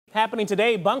Happening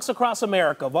today, Bunks Across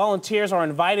America. Volunteers are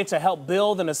invited to help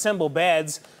build and assemble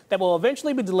beds that will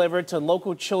eventually be delivered to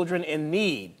local children in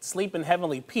need. Sleep in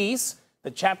Heavenly Peace,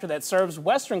 the chapter that serves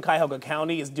Western Cuyahoga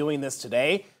County, is doing this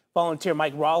today. Volunteer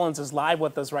Mike Rollins is live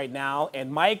with us right now.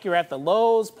 And Mike, you're at the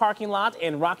Lowe's parking lot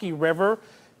in Rocky River.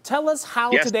 Tell us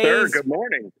how Good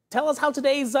morning. Tell us how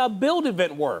today's build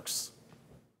event works.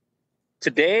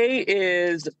 Today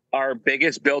is our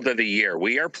biggest build of the year.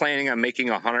 We are planning on making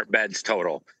 100 beds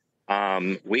total.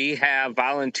 We have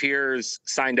volunteers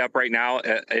signed up right now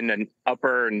in the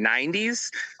upper 90s.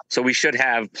 So we should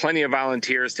have plenty of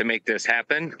volunteers to make this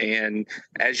happen. And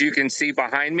as you can see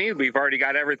behind me, we've already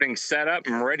got everything set up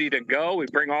and ready to go. We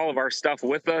bring all of our stuff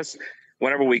with us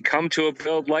whenever we come to a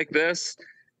build like this.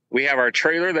 We have our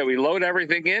trailer that we load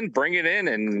everything in, bring it in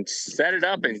and set it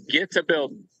up and get to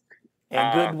building.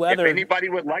 And good weather. If anybody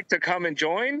would like to come and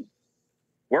join,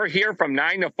 we're here from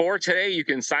 9 to 4 today. You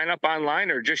can sign up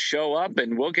online or just show up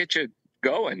and we'll get you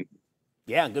going.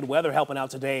 Yeah, good weather helping out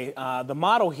today. The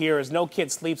motto here is no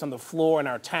kid sleeps on the floor in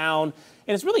our town.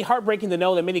 And it's really heartbreaking to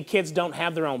know that many kids don't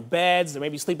have their own beds. They're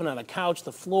maybe sleeping on the couch,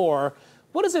 the floor.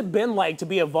 What has it been like to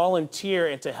be a volunteer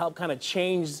and to help kind of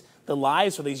change the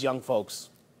lives for these young folks?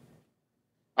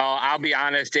 I'll be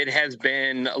honest, it has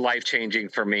been life-changing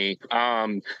for me.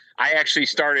 I actually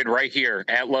started right here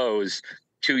at Lowe's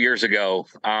 2 years ago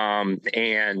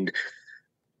and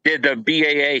did the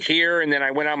BAA here, and then I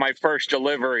went on my first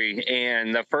delivery,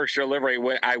 and the first delivery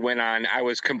I went on, I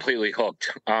was completely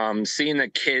hooked. Seeing the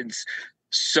kids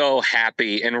so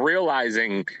happy and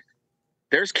realizing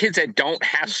there's kids that don't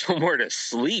have somewhere to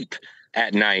sleep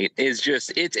at night is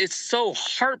just, it's so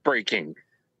heartbreaking.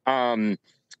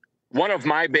 One of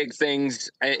my big things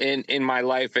in my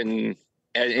life and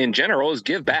in general is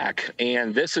give back.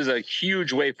 And this is a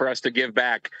huge way for us to give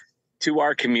back to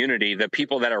our community, the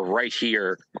people that are right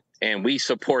here, and we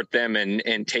support them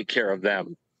and take care of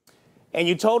them. And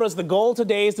you told us the goal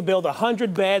today is to build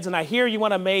 100 beds, and I hear you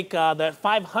want to make that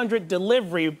 500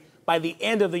 delivery by the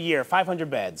end of the year, 500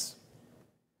 beds.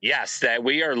 Yes, that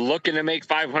we are looking to make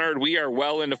 500. We are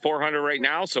well into 400 right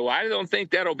now, so I don't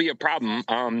think that'll be a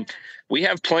problem. We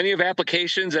have plenty of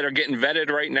applications that are getting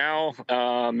vetted right now,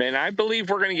 and I believe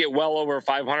we're going to get well over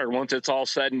 500 once it's all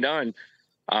said and done.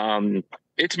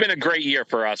 It's been a great year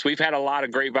for us. We've had a lot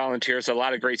of great volunteers, a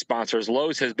lot of great sponsors.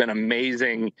 Lowe's has been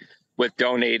amazing with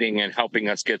donating and helping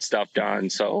us get stuff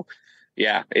done. So,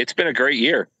 yeah, it's been a great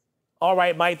year. All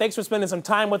right, Mike, thanks for spending some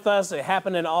time with us. It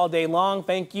happening all day long.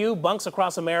 Thank you. Bunks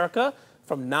Across America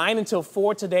from 9 until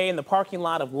 4 today in the parking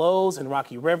lot of Lowe's in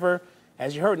Rocky River.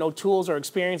 As you heard, no tools or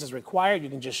experience is required. You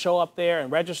can just show up there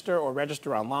and register or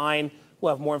register online.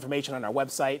 We'll have more information on our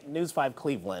website,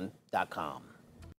 news5cleveland.com.